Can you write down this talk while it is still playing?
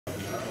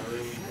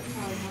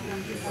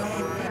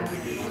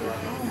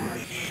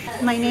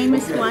My name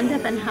is Wanda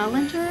Van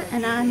Hollinger,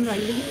 and I'm the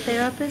lead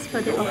therapist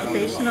for the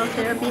Occupational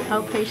Therapy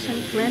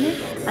Outpatient Clinic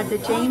at the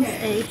James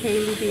A.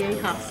 Haley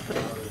VA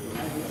Hospital.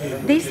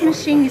 This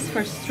machine is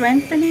for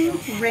strengthening,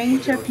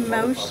 range of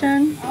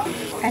motion,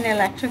 and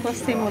electrical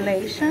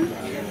stimulation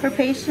for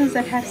patients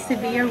that have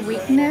severe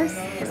weakness,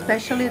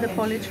 especially the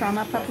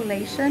polytrauma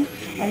population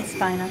and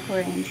spinal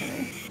cord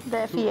injury.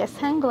 The FES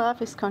Hand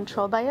Glove is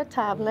controlled by a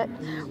tablet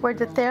where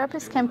the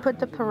therapist can put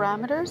the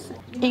parameters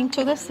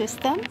into the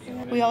system.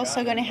 We're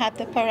also going to have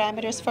the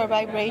parameters for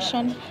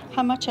vibration,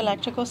 how much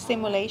electrical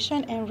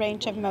stimulation and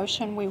range of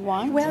motion we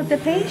want. Well, the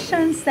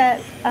patients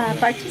that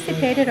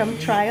participated on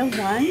trial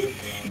 1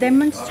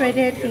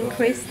 demonstrated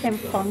increase in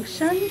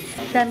function.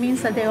 That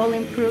means that they all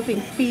improve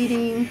in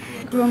feeding,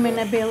 grooming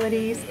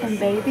abilities, and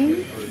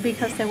bathing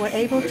because they were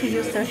able to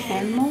use their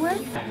hand more.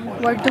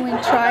 We're doing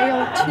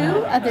trial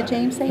 2 at the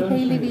James A.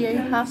 Haley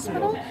VA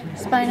Hospital,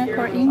 spinal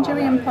cord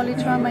injury and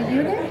polytrauma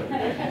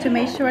unit, to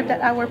make sure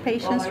that our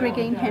patients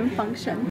regain hand function.